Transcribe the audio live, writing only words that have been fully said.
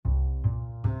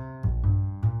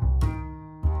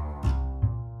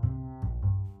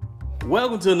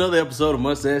Welcome to another episode of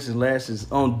Mustache and Lashes.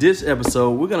 On this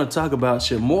episode, we're going to talk about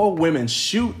should more women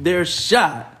shoot their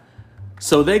shot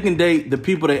so they can date the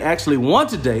people they actually want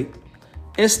to date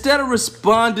instead of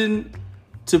responding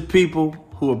to people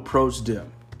who approach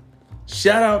them.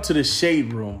 Shout out to the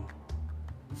Shade Room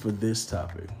for this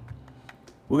topic.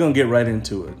 We're going to get right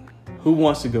into it. Who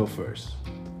wants to go first?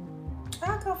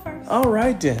 I'll go first. All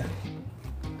right, then.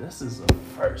 This is a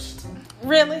first.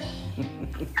 Really?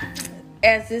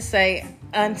 As they say,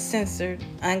 uncensored,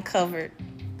 uncovered.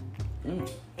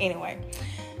 Anyway,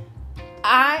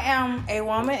 I am a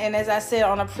woman, and as I said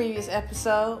on a previous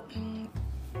episode,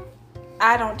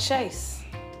 I don't chase.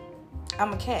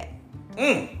 I'm a cat.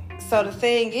 So the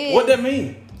thing is, What that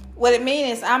mean? What it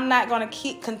means is I'm not going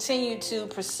to continue to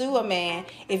pursue a man.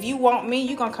 If you want me,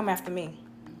 you're going to come after me.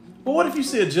 But what if you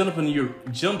see a gentleman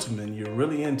you're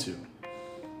really into?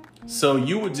 So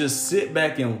you would just sit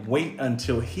back and wait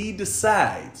until he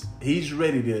decides he's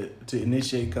ready to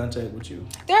initiate contact with you?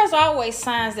 There's always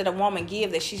signs that a woman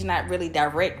gives that she's not really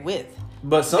direct with.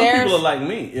 But some people are like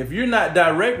me. If you're not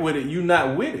direct with it, you're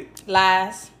not with it.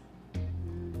 Lies.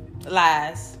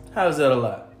 How is that a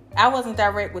lie? I wasn't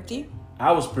direct with you.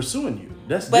 I was pursuing you.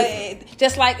 That's But different.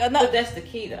 just like another. But that's the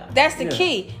key, though. That's the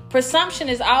key. Presumption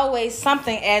is always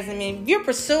something. As I mean, if you're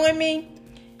pursuing me,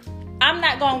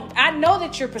 I know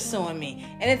that you're pursuing me.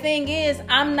 And the thing is,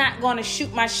 I'm not going to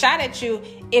shoot my shot at you.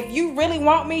 If you really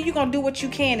want me, you're going to do what you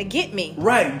can to get me.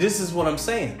 Right. This is what I'm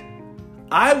saying.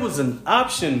 I was an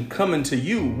option coming to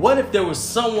you. What if there was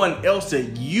someone else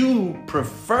that you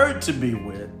preferred to be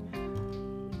with?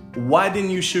 Why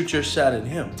didn't you shoot your shot at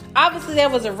him? Obviously, there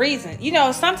was a reason. You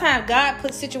know, sometimes God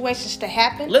puts situations to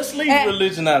happen. Let's leave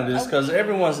religion out of this because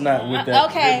everyone's not with that.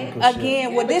 Okay,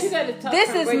 again, well, this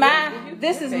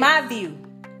is my view.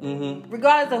 Mm-hmm.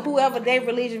 Regardless of whoever their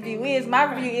religion view is,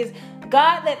 my view is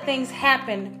God let things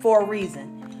happen for a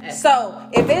reason. So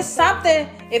if there's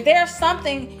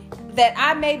something that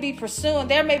I may be pursuing,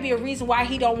 there may be a reason why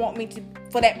He don't want me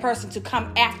for that person to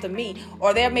come after me,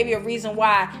 or there may be a reason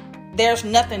why there's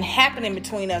nothing happening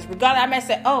between us. Regardless, I may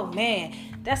say, "Oh man,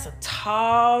 that's a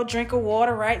tall drink of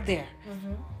water right there."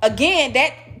 Mm-hmm. Again,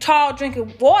 that tall drink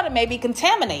of water may be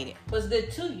contaminated. But it's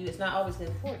good to you. It's not always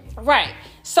good for you. Right.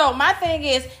 So my thing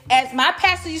is, as my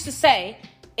pastor used to say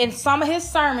in some of his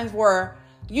sermons were,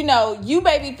 you know, you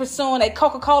may be pursuing a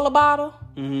Coca-Cola bottle,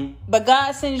 but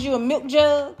God sends you a milk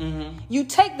jug. You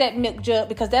take that milk jug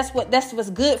because that's what's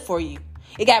good for you.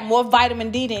 It got more vitamin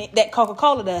D than that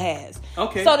Coca-Cola has.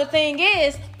 Okay. So the thing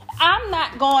is, I'm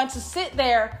not going to sit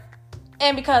there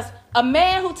and because a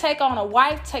man who take on a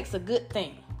wife takes a good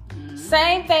thing.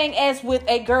 Same thing as with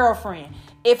a girlfriend.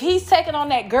 If he's taking on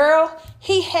that girl,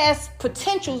 he has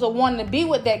potentials of wanting to be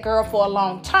with that girl for a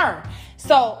long term.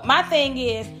 So my thing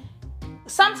is,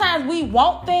 sometimes we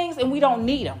want things and we don't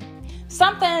need them.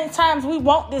 Sometimes we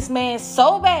want this man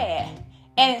so bad.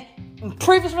 And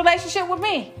previous relationship with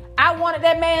me, I wanted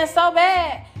that man so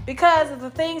bad because of the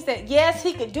things that, yes,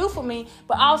 he could do for me,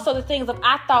 but also the things that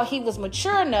I thought he was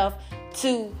mature enough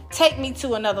to take me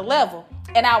to another level.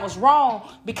 And I was wrong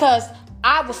because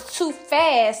I was too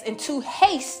fast and too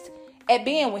haste at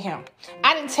being with him.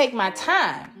 I didn't take my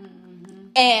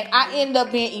time. And I ended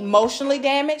up being emotionally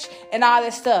damaged and all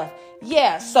that stuff.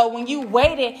 Yeah, so when you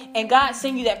waited and God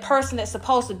sent you that person that's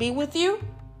supposed to be with you,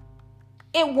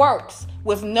 it works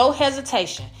with no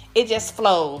hesitation. It just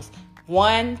flows.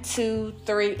 1, 2,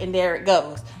 3, and there it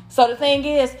goes. So the thing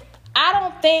is, I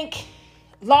don't think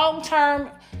long-term,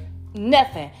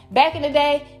 nothing. Back in the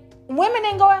day, women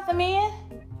didn't go after men.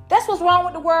 That's what's wrong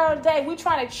with the world today. We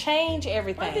trying to change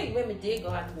everything. I think women did go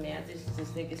after men. I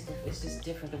just think it's just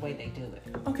different the way they do it.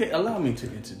 Okay, allow me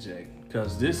to interject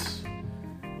because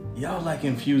y'all like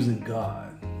infusing God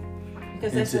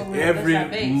into every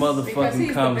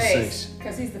motherfucking conversation.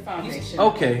 Because he's the foundation.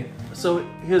 Okay, so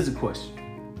here's the question.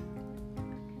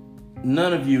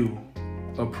 None of you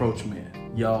approach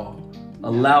men. Y'all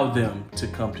allow them to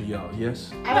come to y'all,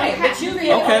 yes? Right, but you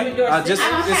okay,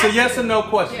 it's a yes or no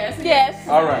question. Yes.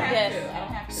 All right. Yes. I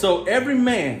don't have to. So every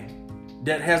man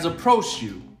that has approached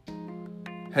you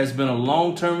has been a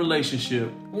long-term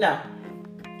relationship. No,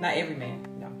 not every man.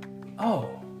 No. Oh.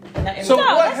 Not every So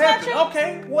man. what that's not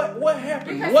happened? true. Okay, what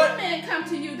happened? Because What? some men come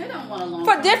to you, they don't want a long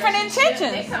For different relationship.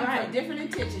 intentions. They come for different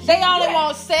intentions. They You only can-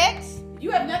 want sex. You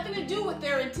have nothing to do with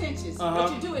their intentions. Uh-huh.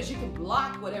 What you do is you can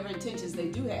block whatever intentions they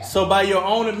do have. So by your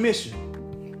own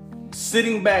admission,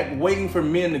 sitting back waiting for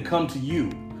men to come to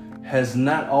you has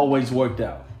not always worked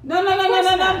out. No.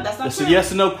 That's not It's true. a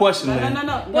yes or no question, man.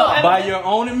 No. By your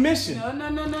own admission.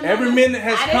 No. Every man that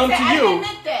has come to I you didn't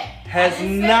admit that. has I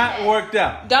didn't say not that. worked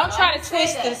out. Don't try to Say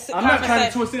twist that. this. I'm not trying to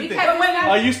conversation. twist anything. Because when I-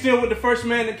 Are you still with the first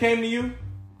man that came to you?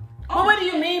 But what do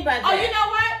you mean by that? Oh, you know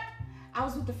what? I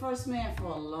was with the first man for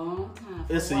a long time.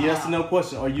 It's a yes or no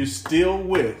question. Are you still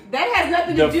with That has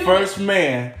nothing the to do first with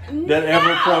man that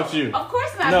ever approached you? Of course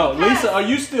not. No, because- Lisa, are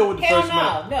you still with the Hell first no,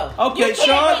 man? no. Okay, You can't Sean,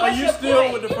 be. are What's you your still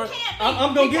point? with the You first? can't be,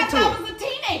 I'm gonna get because to I it. was a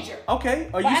teenager. Okay, are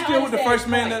But you I still with the understand first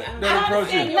man your that, point. that I approached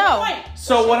understand you? your No. point.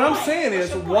 So What's what your I'm point? saying What's is,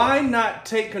 your point? why not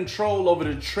take control over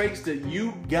the traits that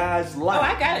you guys Oh, like?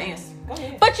 I got an answer. Go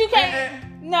ahead. But you can't.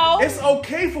 No. It's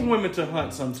okay for women to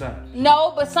hunt sometimes.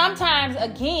 No, but sometimes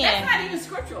That's again, not even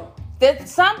scriptural. that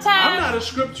sometimes I'm not a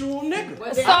scriptural nigga. Well,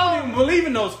 I then- don't even believe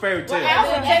in those fairy tales. Well, Well,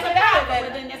 Alpha, then check that's it a out. problem.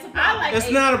 Well, then that's a I problem. like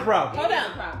It's not a problem. Hold That's a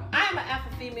on. problem. I'm an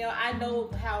alpha female.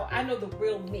 I know the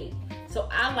real me. So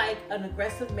I like an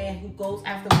aggressive man who goes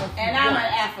after what he And I'm wants.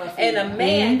 an alpha And a female.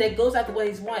 man that goes after what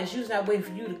he wants is usually not waiting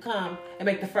for you to come and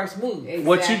make the first move.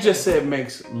 What you just said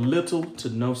makes little to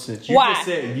no sense. You Why? just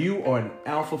said you are an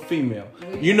alpha female.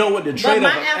 You know what the trait of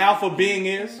my an alpha being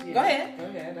is? Go ahead. Go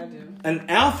ahead, I do. An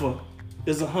alpha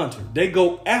is a hunter. They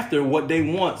go after what they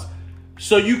want.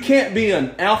 So you can't be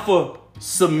an alpha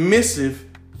submissive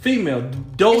female.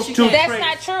 Those Yes, you two can. traits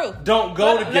That's not true. don't go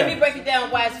Hold on, together. let me break it down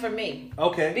why it's for me.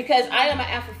 Okay. Because I am an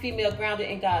alpha female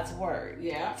grounded in God's word.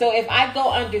 Yeah. So if I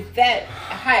go under that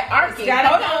hierarchy, It's gotta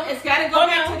hold go- on, it's gotta go hold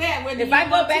back on. to that, whether If you I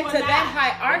go want back to or to not. that It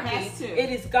hierarchy, has to. it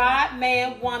is God,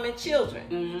 man, woman,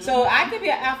 children. So I could be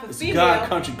an alpha It's female. God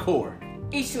country core.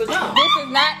 Each to his own. This is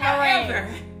not However,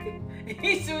 Marine.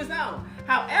 each to his own.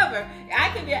 However, I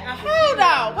could be an alpha Hold female.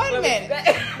 on, wait a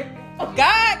minute.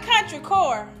 God Country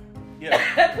Core.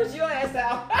 Yeah. Put your ass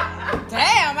out.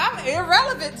 Damn, I'm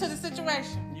irrelevant to the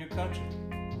situation. Your country.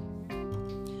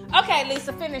 Okay,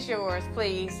 Lisa, finish yours,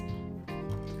 please.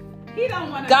 He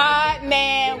don't want to. God,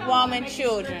 man, woman,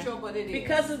 children.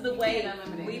 Because of the way Can't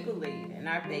eliminate we it. believe and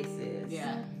our base is,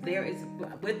 Yeah. there is,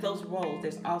 with those roles,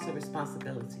 there's also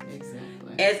responsibility.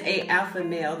 Exactly. As a alpha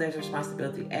male, there's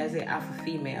responsibility. As a alpha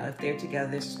female, if they're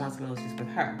together, there's responsibilities with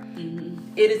her.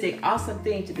 It is an awesome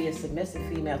thing to be a submissive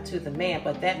female to the man,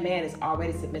 but that man is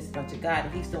already submissive unto God,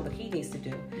 and he's doing what he needs to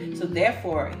do. So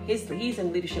therefore, he's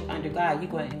in leadership under God. You're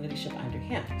going in leadership under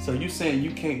him. So you saying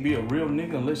you can't be a real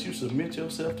nigga unless you submit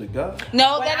yourself to God?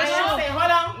 No, What that I is am true. saying,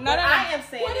 hold on. No, What no, no. I am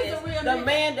saying What is is a real the nigga?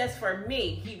 man that's for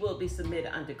me, he will be submitted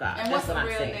under God. And That's what's what a I'm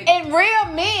real saying. nigga? And real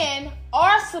men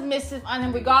are submissive on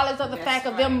him, regardless of the That's fact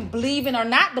of right. them believing or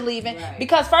not believing. Right.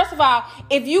 Because first of all,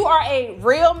 if you are a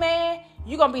real man,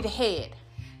 you're gonna be the head.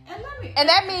 And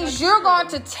that means you're going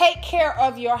to take care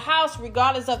of your house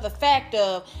regardless of the fact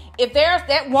of if there's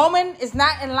that woman is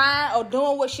not in line or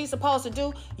doing what she's supposed to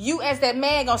do, you as that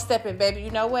man gonna step in, baby.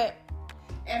 You know what?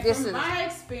 And This from is- my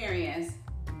experience,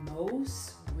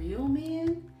 most real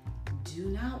men do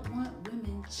not want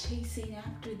women chasing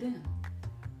after them.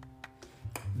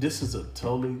 This is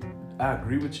I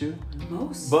agree with you.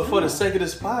 Most. But for the do. sake of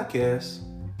this podcast,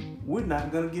 we're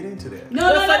not going to get into that.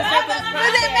 No. Does that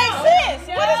make sense?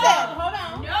 What is that?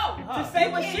 Hold on. No. To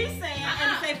say what she's saying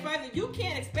and to say further, you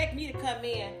can't expect me to come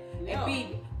in and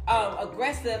be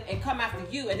aggressive and come after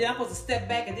you, and then I'm supposed to step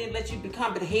back and then let you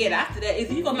become the head after that. Is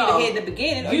you gonna be No. the head in the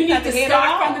beginning, or You got need the to head start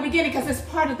all from the beginning because it's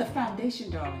part of the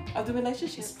foundation, darling. of the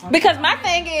relationship? Because my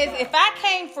thing is, if I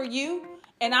came for you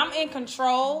and I'm in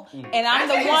control and I'm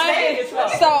the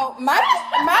one, so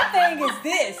my thing is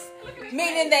this,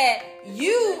 meaning that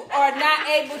you are not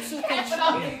able to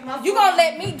control. You gonna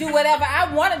let me do whatever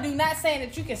I want to do, not saying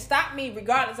that you can stop me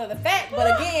regardless of the fact.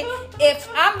 But again, if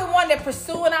I'm the one that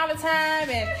pursuing all the time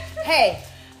and hey,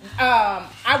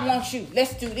 I want you.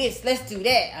 Let's do this. Let's do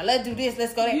that. Let's do this.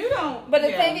 Let's go there. You don't. But the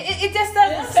thing, it just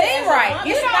doesn't seem right.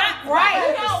 It's not You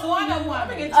right. don't want a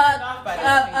woman.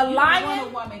 A You lion. want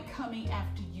a woman coming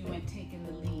after you and taking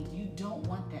the lead. You don't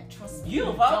want that. Trust me. You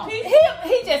don't. vote people.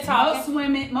 He just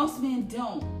talking. Most men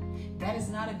don't. That is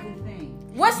not a good thing.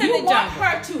 What's in You the want jungle?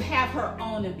 her to have her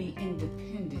own and be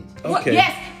independent. Okay.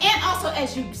 Yes, and also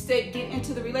as you get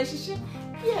into the relationship,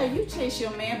 yeah, you chase your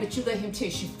man, but you let him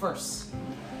chase you first.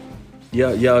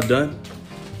 Y'all done?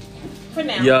 For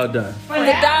now. Y'all done. From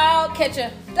the dog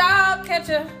catcher. Dog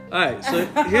catcher. All right, so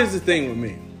here's the thing with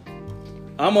me.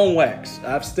 I'm on wax.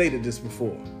 I've stated this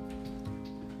before.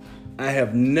 I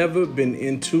have never been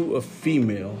into a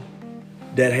female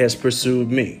that has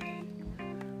pursued me.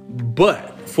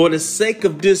 But for the sake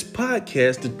of this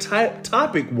podcast, the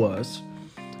topic was,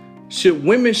 should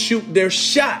women shoot their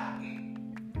shot?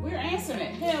 We're answering answering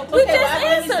it. Hell, We Okay, just well,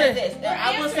 let me say answered. this.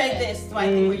 I will say this so I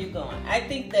think where you're going. I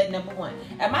think that number one,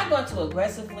 am I going to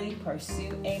aggressively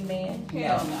pursue a man?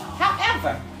 Hell no.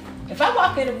 However, if I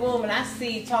walk in a room and I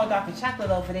see Tall Dark and Chocolate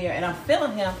over there and I'm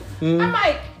feeling him, I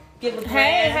might give a glance.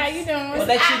 Hey, how you doing? Or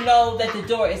let you know that the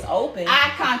door is open.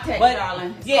 Eye contact, But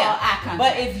darling. It's yeah, called eye contact.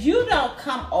 but if you don't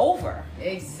come over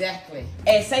Exactly.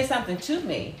 and say something to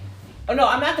me, oh no,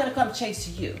 I'm not gonna come chase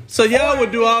you. So y'all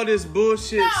would do all this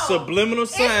bullshit No. subliminal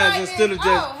It's signs like instead this, of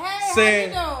just hey,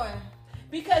 saying. how you doing?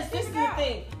 Because this is the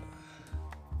thing.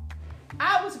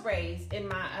 I was raised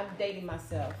I'm dating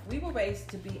myself. We were raised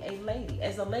to be a lady.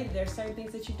 As a lady, there are certain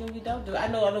things that you do and you don't do. I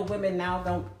know women now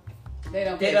don't. They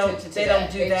don't They pay don't- attention to they that.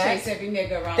 don't do they that. chase every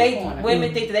nigga around the corner.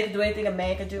 Women think that they can do anything a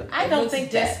man can do. I It don't looks think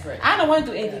desperate. that. I don't want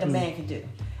to do anything a man can do.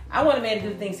 I want a man to do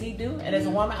the things he do, and as a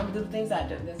woman, I'm gonna do the things I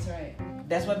do. That's right.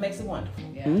 That's what makes it wonderful.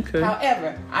 Yeah. Okay.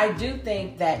 However, I do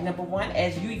think that number one,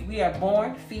 we are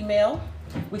born female.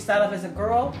 We start off as a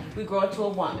girl, we grow into a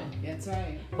woman. That's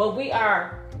right. But we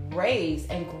are raised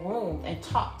and groomed and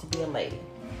taught to be a lady.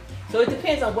 So it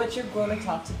depends on what you're groomed and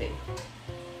taught to be.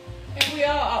 And we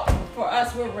all, for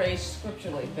us, we're raised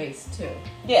scripturally based too.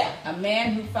 Yeah. A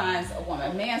man who finds a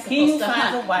woman. A man's He who supposed to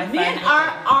finds hunt. a wife Men finds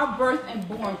a are birthed and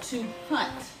born to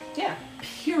hunt. Yeah.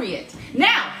 Period.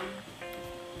 Now,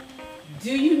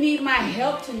 do you need my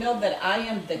help to know that I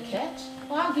am the catch?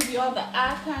 Well, I'll give you all the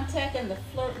eye contact and the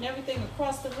flirt and everything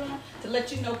across the room to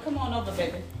let you know, come on over,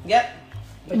 baby. Yep.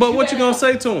 But what you gonna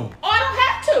better- say to him? Oh, I don't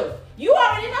have to. You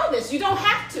already know this. You don't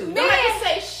have to. You don't have to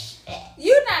say shit.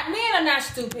 Men are not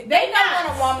stupid. They know not.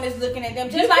 when a woman is looking at them.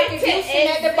 Just You like can if you tell- sitting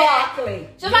at the bar. Exactly.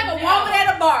 Just like a You know. woman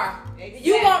at a bar. You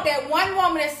Exactly. want that one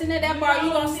woman that's sitting at that bar,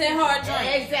 you gonna send her a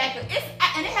drink. Exactly.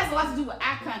 And it has a lot to do with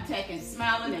eye contact and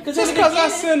smiling and. Just because I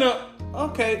send a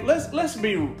okay, let's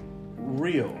be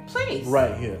real. Please.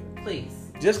 Right here. Please.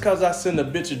 Just because I send a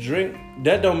bitch a drink,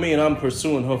 that don't mean I'm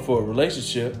pursuing her for a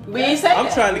relationship. We ain't say I'm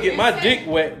that. trying to get my dick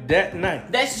wet that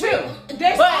night. That's true.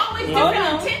 There's But- always hold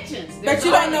different on. intentions. But There's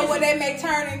you don't know always- what they may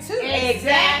turn into.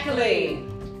 Exactly.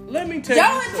 Let me tell Your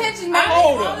you something. intentions may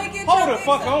Hold only up. get Hold your the dick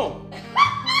fuck sucked. on.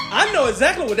 I know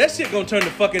exactly what that shit gonna turn the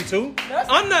fuck into.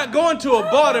 I'm not going to a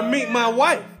bar to meet my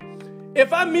wife.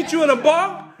 If I meet you in a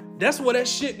bar, that's where that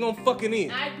shit gonna fucking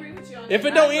end. I agree with you on If that.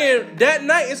 it don't end that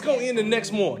night, it's gonna end the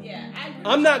next morning. Yeah, I agree.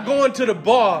 I'm not going to the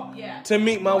bar Yeah. to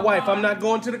meet my wife. I'm not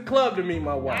going to the club to meet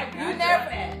my I wife. agree You with never, on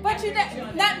that. but you I agree with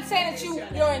on not that. saying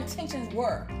that your intentions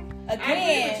were. I agree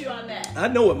with you Again, on that. I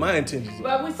know what my intentions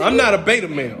But are. we see- I'm not a beta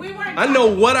male. we weren't I know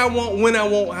what I want, when I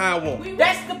want, how I want.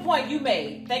 That's the point you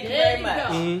made. Thank you There very you much.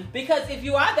 go. Mhm. Because if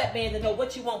you are that man to know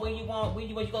what you want, when you want, when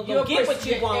you gonna go You'll get what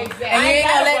pursue- you want, exactly. I And you ain't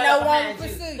gotta gonna let run no up woman behind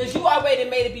you. pursue you. Because you already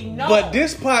made it be known. But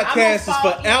this I'm gonna podcast is fall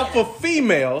for in. alpha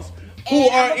females who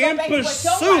And are I'm gonna in go back to what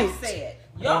pursuit. Your wife said.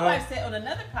 Your Uh-huh. wife said on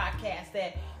another podcast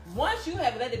that once you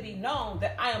have let it be known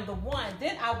that I am the one,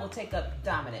 then I will take up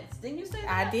dominance. Didn't you say that?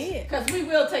 I did. Because we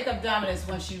will take up dominance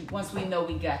once we know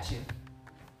we got you.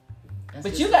 That's But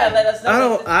just you gotta let us know. I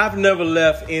don't. that- I've never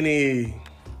left any.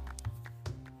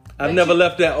 I've But never you-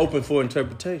 left that open for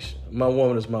interpretation. My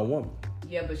woman is my woman.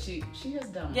 Yeah, but she has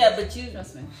dominance. Yeah, but you.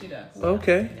 Trust me, she does.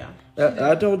 Okay. Yeah.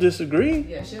 I don't disagree.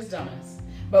 Yeah, she has dominance.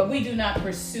 But we do not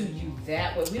pursue you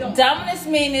that way. We don't. Dominance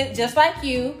meaning just like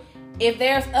you, if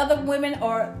there's other women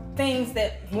or things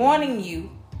that wanting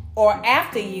you or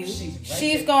after you, She's right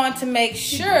she's there. going to make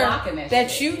sure blocking that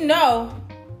that shit. you know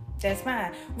that's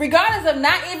fine. Regardless of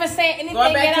not even saying anything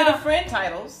Going back at to all. the friend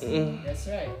titles. That's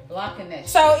right. Blocking that.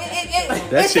 So shit.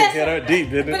 That it's shit just- hit her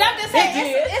deep, didn't But it? I'm just saying,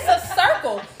 It it's a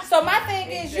circle. So my thing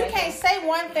is, you can't say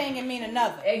one thing and mean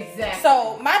another. Exactly.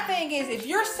 So my thing is, if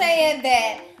you're saying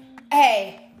that,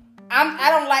 hey, I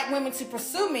don't like women to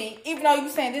pursue me, even though you're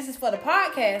saying this is for the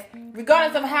podcast,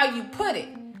 regardless of how you put it,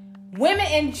 women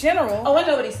in general. Oh, I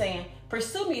know what he's saying.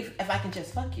 Pursue me if I can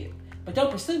just fuck you, but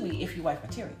don't pursue me if you wife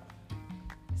material.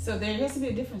 So there has to be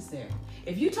a difference there.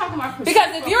 If you talking about pursuit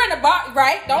Because if for- you're in the bar,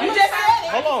 right? Don't You you just just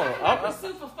said say it. it. Hold on. Talking about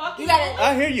pursuit for fucking. You gotta-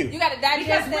 I hear you. You got to digest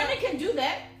Because that. women can do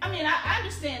that. I mean, I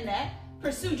understand that.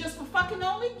 Pursue just for fucking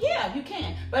only? Yeah, you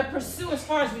can. But pursue as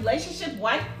far as relationship,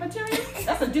 wife material?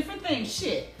 That's a different thing.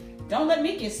 Shit. Don't let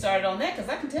me get started on that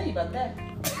because I can tell you about that.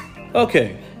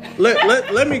 Okay.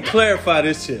 Let me clarify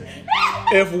this shit.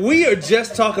 If we are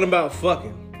just talking about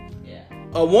fucking, Yeah.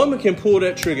 a woman can pull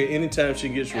that trigger anytime she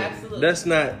gets ready.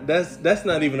 Absolutely. That's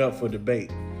not even up for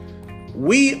debate.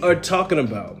 We are talking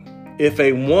about if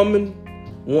a woman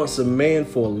wants a man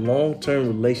for a long-term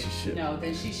relationship. No,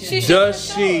 then she should. She should-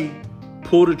 Does she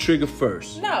pull the trigger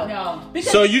first? No. No.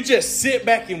 Because So you just sit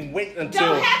back and wait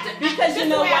until. Don't have to. Because you this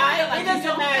know is how I why? feel like It you doesn't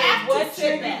don't matter have what to sit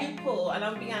trigger back. you pull, and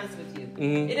I'm gonna be honest with you.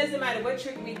 It doesn't matter what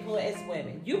trick we pull as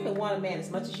women. You can want a man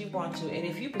as much as you want to, and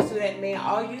if you pursue that man,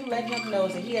 all you let him know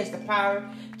is that he has the power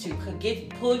to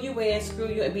pull you in, screw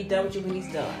you, and be done with you when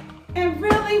he's done. And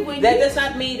really, that does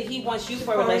not mean that he wants you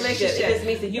for a relationship. It just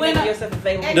means that you make yourself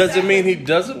available. Exactly. Does it mean he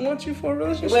doesn't want you for a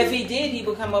relationship? Well, if he did, he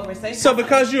would come over and say so.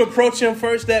 Because you approach him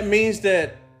first, that means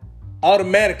that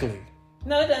automatically.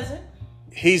 No, it doesn't.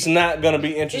 He's not going to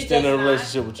be interested in a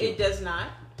relationship with you. It does not.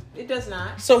 It does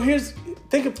not. So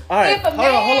think of. All right.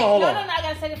 Hold on. No, I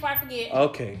gotta say it before I forget.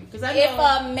 Okay. If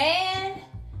a man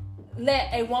let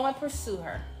a woman pursue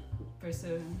her,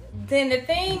 then the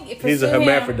thing. He's a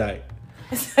hermaphrodite.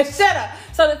 Shut up.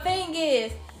 So the thing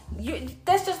is,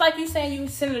 that's just like you saying you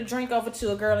send a drink over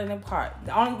to a girl in the park.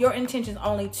 Your intention is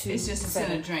only to. It's just to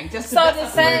send a drink. So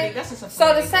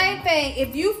the same thing.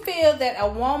 If you feel that a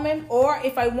woman, or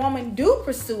if a woman do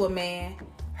pursue a man,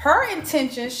 her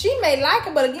intentions, she may like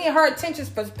him, but again, her intentions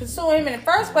for pursuing him in the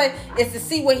first place is to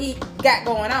see what he got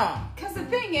going on. Because the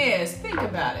thing is, think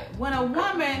about it. When a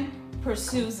woman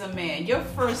pursues a man, your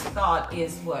first thought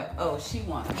is what? Oh, she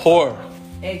wants whore.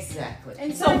 Exactly.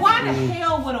 And so why the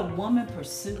hell would a woman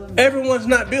pursue a man? Everyone's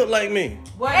not built like me.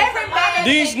 Well,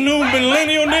 these new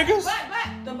millennial niggas.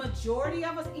 But the majority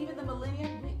of us, even the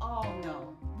millennials, we all know.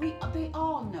 They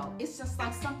all know. It's just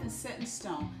like something set in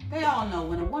stone. They all know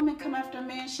when a woman come after a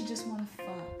man, she just want to fuck.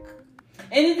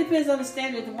 And it depends on the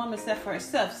standard the woman set for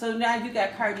herself. So now you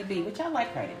got Cardi B, which I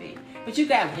like Cardi B. But you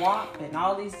got WAP and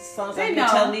all these songs I've been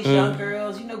telling these young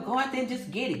girls, go out there and just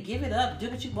get it. Give it up. Do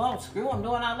what you want. Screw them,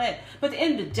 doing all that. But at the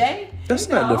end of the day... That's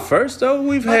not the first, though.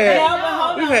 We've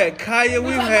had Kaya.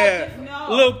 We've had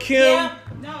Lil' Kim. Yeah.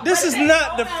 No, this is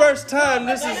not the first time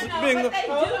this has been...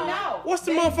 What's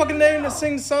the motherfucking name that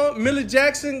sings the song? Millie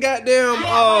Jackson, goddamn...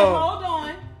 Hold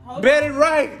on. Betty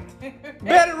Wright.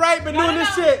 Betty Wright been doing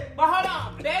this shit. But hold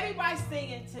on. Betty Wright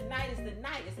singing Tonight is the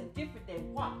Night is a different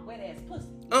than WAP, wet ass pussy.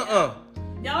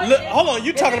 Look, hold on.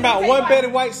 You talking about one Betty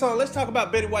White song. Let's talk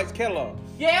about Betty White's catalog.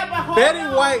 Yeah, but hold Betty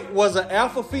on. White was an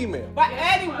alpha female. But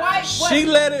Betty White was she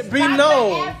let it be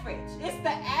known. The average. It's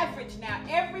the average now.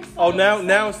 Every song. Oh,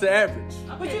 now it's the average.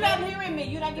 But you're not hearing me.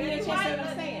 You're not giving me a chance to say what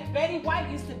I'm saying. Betty White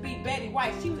used to be Betty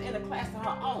White. She was in a class of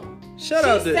her own. Shout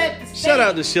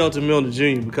out to Shelton Milner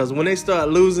Jr. because when they start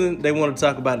losing, they want to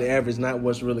talk about the average, not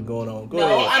what's really going on. Go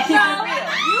ahead. I'm keeping it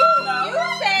real. You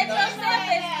said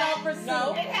yourself it's no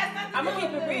No, I'm gonna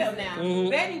keep it real now. Mm-hmm.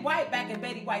 Betty White back in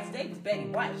Betty White's day was Betty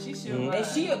White. She should, and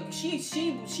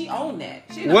she owned that.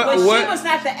 She was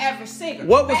not the average singer.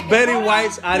 What was Betty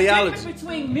White's ideology? The difference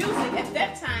between music at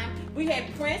that time, we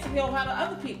had Prince and we had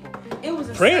other people. It was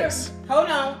a Prince. Hold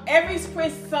on, every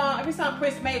song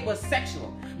Prince made was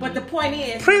sexual. But the point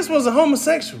is, Prince was a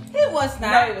homosexual. He was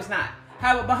not. No, he was not.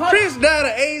 But Prince died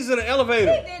of AIDS in an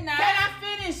elevator. He did not. Can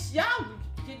I finish? Y'all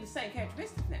getting the same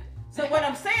characteristics now. So what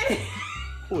I'm saying is,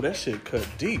 oh, that shit cut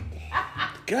deep.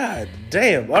 God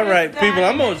damn. All right, people,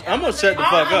 I'm gonna shut the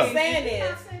fuck up. All I'm saying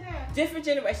is, different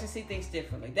generations see things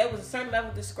differently. There was a certain level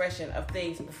of discretion of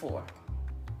things before.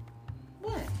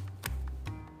 What?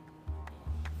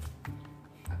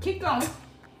 Keep going.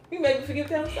 You made me forget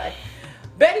what I'm saying.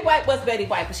 Betty White was Betty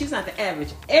White, but she's not the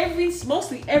average.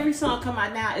 Mostly every song come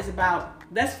out now is about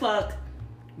let's fuck,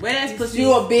 wet ass pussy.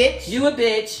 You a bitch. You a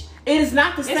bitch. It is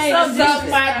not the same.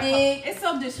 It's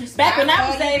so disrespectful. Back when I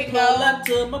was saying, pull up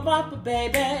to my bumper,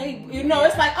 baby.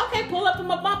 It's like, okay, pull up to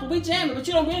my bumper, we jamming, but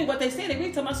you don't really what they say. They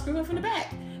really talking about screwing from the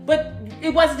back. But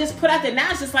it wasn't just put out there. Now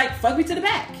it's just like, fuck me to the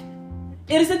back.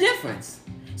 It is a difference.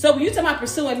 So when you talking about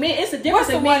pursuing men, it's a difference.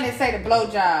 What's the one that say the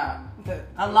blowjob?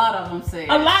 A lot of them say.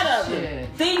 A lot of them.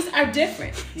 Things are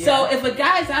different. Yeah. So if a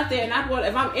guy's out there and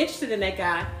if I'm interested in that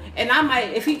guy, and I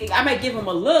might give him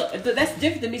a look. That's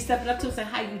different than me stepping up to him and saying,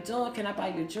 "How you doing? Can I buy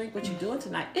you a drink? What you doing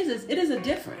tonight?" It is a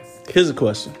difference. Here's a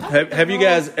question: Have you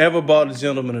guys ever bought a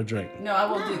gentleman a drink? No, I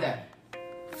won't do that.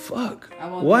 Fuck.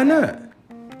 Why not?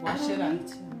 Why should I?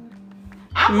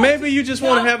 Maybe you just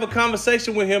want to have a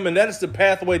conversation with him, and that is the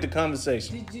pathway to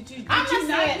conversation. I'm not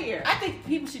saying. I think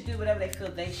people should do whatever they feel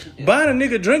they should do. Buying a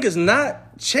nigga a drink is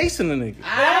not chasing a nigga. But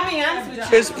I'll be honest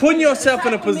with you. It's putting yourself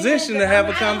in a position to have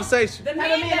a conversation. The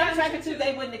type of men I'm attracted to,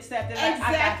 they wouldn't accept it.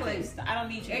 Exactly. I don't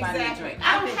need you to buy me a drink.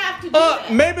 I don't have to do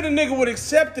that. Maybe the nigga would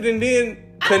accept it and then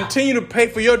continue to pay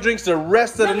for your drinks the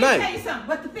rest of the night. Let me tell you something.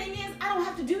 But the thing is, I don't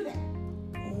have to do that.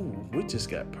 We just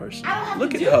got personal. I don't have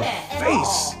Look to at do her that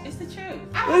face. It's the truth.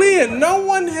 Leah, no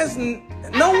one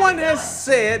has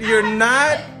said you're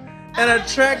not an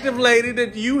attractive lady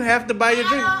that you have to buy your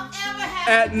drink.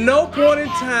 At no point in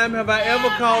time have I ever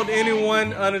called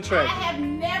anyone unattractive. I have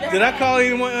never. Did I call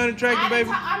anyone unattractive, baby?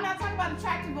 I'm not talking about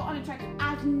attractive or unattractive.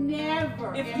 I've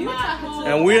never. If in you're my talking whole to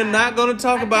And we're not going to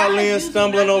talk about guy Lynn usually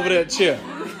stumbling not over gonna- that chair.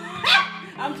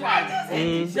 I'm trying.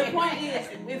 The point is,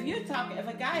 if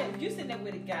you sitting there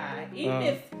with a guy, even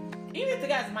if the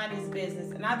guy's minding his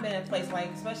business, and I've been in a place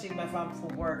like, especially if I'm for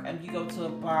work, and you go to a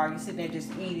bar, you sit there just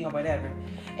eating or whatever,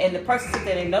 and the person sit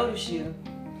there, they notice you,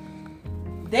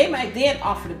 they might then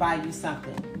offer to buy you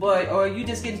something, or you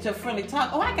just get into a friendly talk.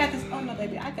 Oh, I got this. Oh no,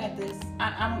 baby, I got this.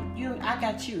 I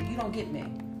got you. You don't get me.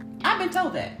 I've been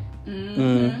told that.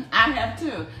 Mm-hmm. I have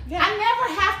too. Yeah. I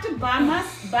never have to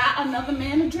buy another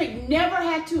man a drink. Never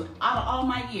had to out of all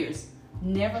my years.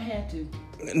 Never had to.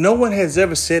 No one has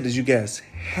ever said that you guys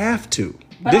have to.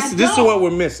 But This is what we're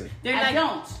missing.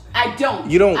 I don't.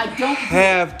 You don't I don't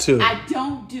have do it. to. I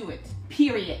don't do it.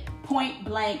 Period. Point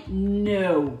blank.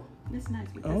 No. That's nice.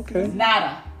 Okay.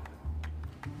 Nada.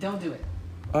 Don't do it.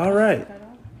 All right.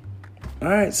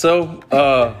 So,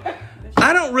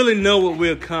 I don't really know what we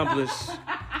accomplished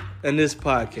in this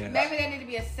podcast. Maybe there need to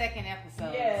be a second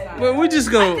episode. Yeah. Well, we're just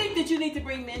I going think that you need to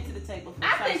bring men to the table. For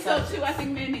I some think so subjects. too. I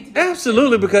think men need to be.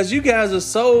 Absolutely, because you guys are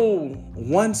so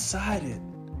one-sided.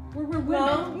 We're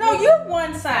women. No, you're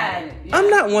one-sided. Yeah. I'm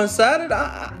not one-sided.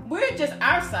 We're just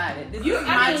our sided. This You, is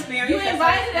my I mean, experience. you that's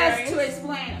my invited us to experience.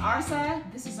 explain our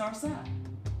side. This is our side.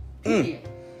 Period.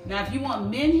 Now, if you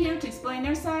want men here to explain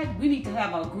their side, we need to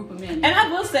have a group of men. And I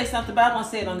will say something, but I won't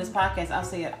say it on this podcast. I'll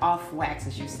say it off wax,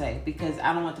 as you say, because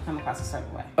I don't want to come across a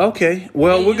certain way. Okay.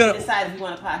 Well, And we're you going can to... decide if you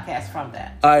want a podcast from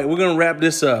that. All right, we're going to wrap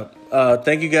this up.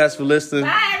 Thank you guys for listening.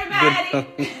 Bye,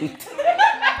 everybody.